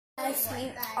guys, it's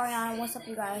me, Ariana. What's up,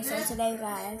 you guys? So today,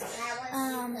 guys,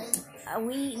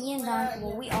 me and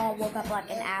Don, we all woke up like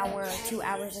an hour or 2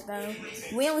 hours ago.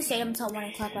 We only stayed up until 1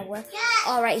 o'clock. Like we're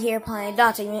all right here playing.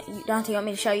 Dante, you want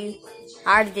me to show you?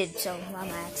 I already did, so I'm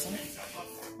asking.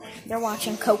 They're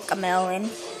watching Cocomelon.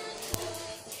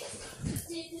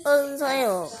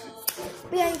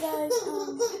 But yeah, guys,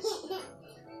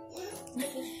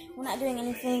 we're not doing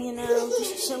anything, you know,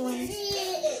 just chilling.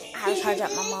 I have to charge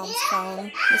up my mom's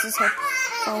phone. This is her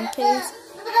phone case.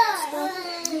 But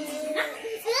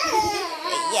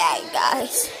yeah,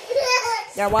 guys,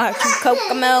 they're watching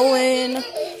Cocomelon.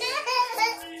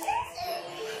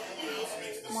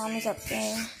 Mom is up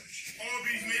there.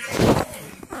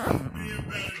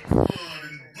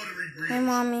 Hey,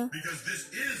 Mommy.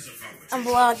 I'm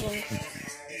vlogging.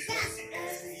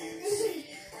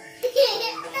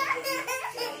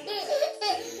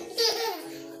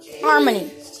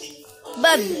 Harmony.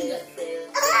 Bubby.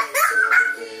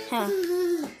 Huh.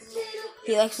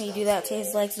 He likes me to do that to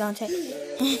his legs, Dante. Did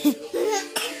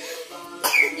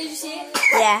you see it?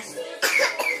 Yeah.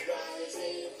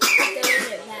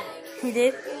 He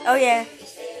did? Oh, yeah.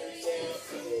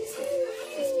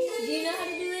 Do you know how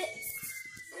to do it?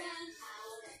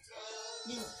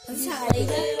 This is how I do it.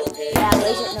 Yeah,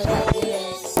 Laser knows how to do it.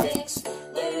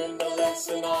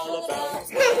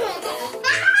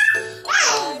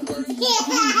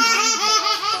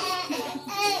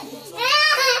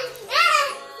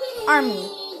 Army.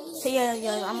 So yeah,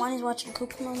 I'm always watching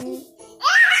Cocomelon.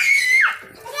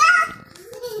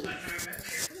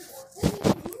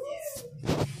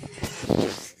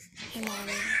 Hey,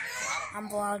 Mommy. I'm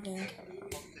vlogging.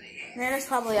 Nana's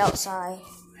probably outside.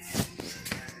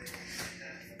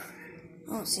 I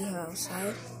don't see her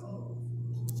outside.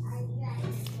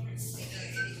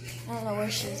 I don't know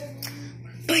where she is.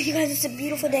 But you guys, it's a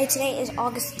beautiful day. Today is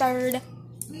August 3rd.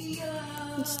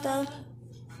 And stuff.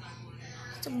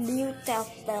 It's a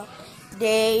beautiful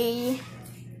day.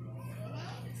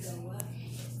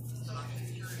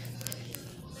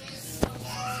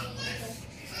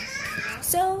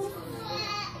 So,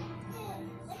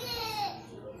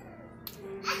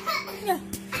 yeah.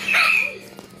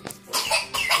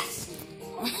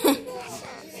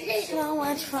 So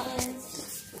much fun.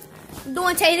 Do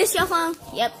I tell you this your phone?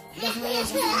 Yep, definitely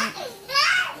is your phone.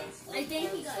 I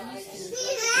think he got used to it.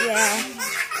 Yeah.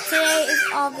 Today is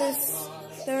August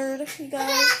 3rd, you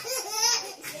guys.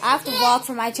 I have to vlog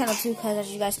for my channel too, because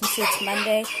as you guys can see, it's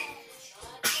Monday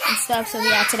and stuff. So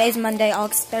yeah, today's Monday,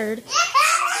 August 3rd.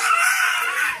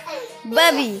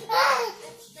 Bubby.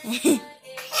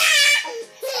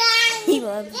 He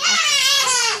loves me.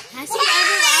 Has he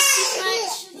ever laughed this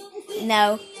much?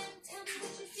 No.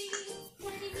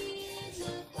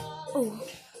 Oh,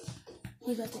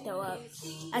 he's about to throw up.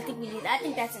 I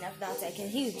think that's enough, Dante,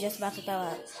 because he was just about to throw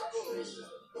up.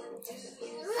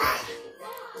 I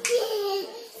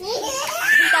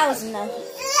think that was enough.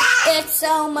 It's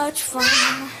so much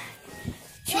fun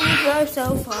to go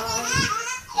so far.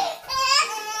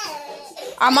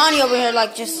 Armani over here,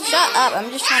 like, just shut up.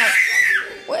 I'm just trying to.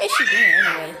 What is she doing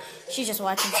anyway? She's just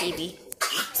watching TV.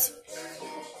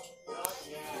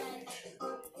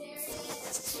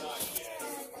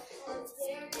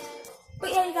 But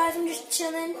yeah, you guys, I'm just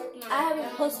chilling. I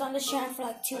haven't posted on this channel for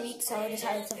like 2 weeks, so I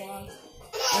decided to vlog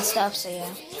and stuff, so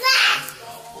yeah.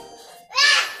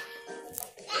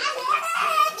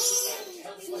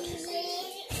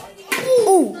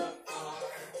 Ooh!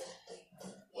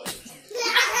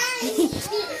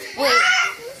 Wait.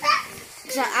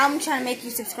 So I'm trying to make you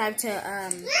subscribe to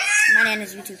my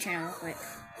Nana's YouTube channel real quick.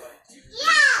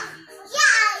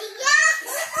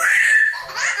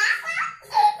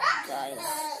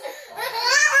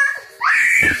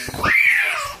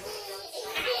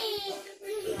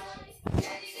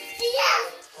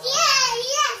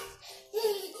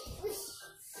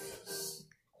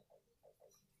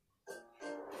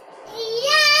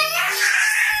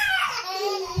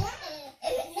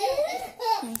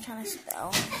 I'm trying to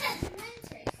spell.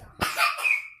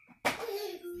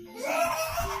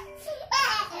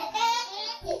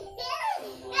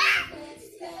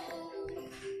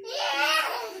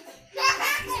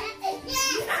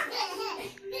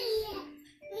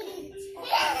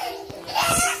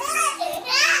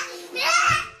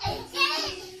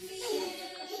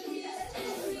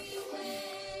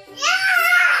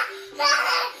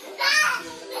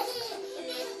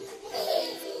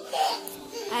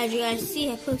 As you guys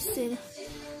see, I posted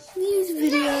these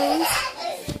videos.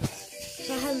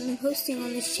 So I haven't been posting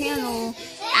on this channel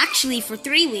actually for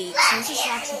 3 weeks. This is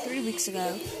actually 3 weeks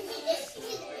ago.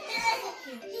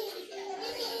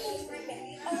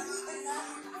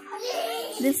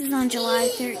 This is on July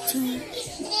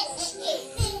 13th.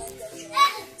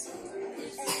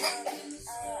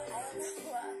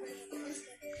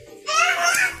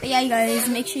 yeah, you guys,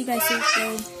 make sure you guys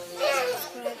subscribe.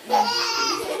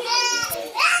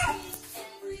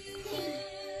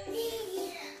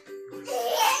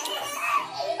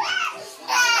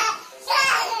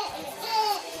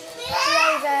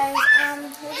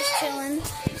 We're just chilling.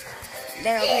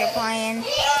 They're over here playing.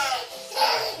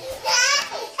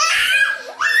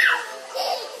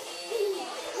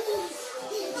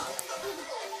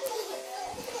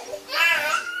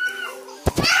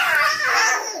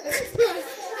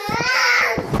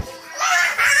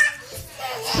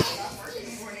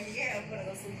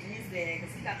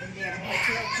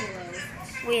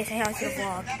 We say how to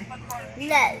vlog.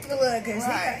 No.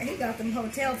 He got them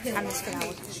hotel pillows. I'm just gonna.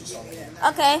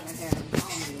 Okay.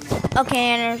 Okay,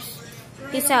 Anners.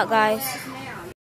 Peace out, guys.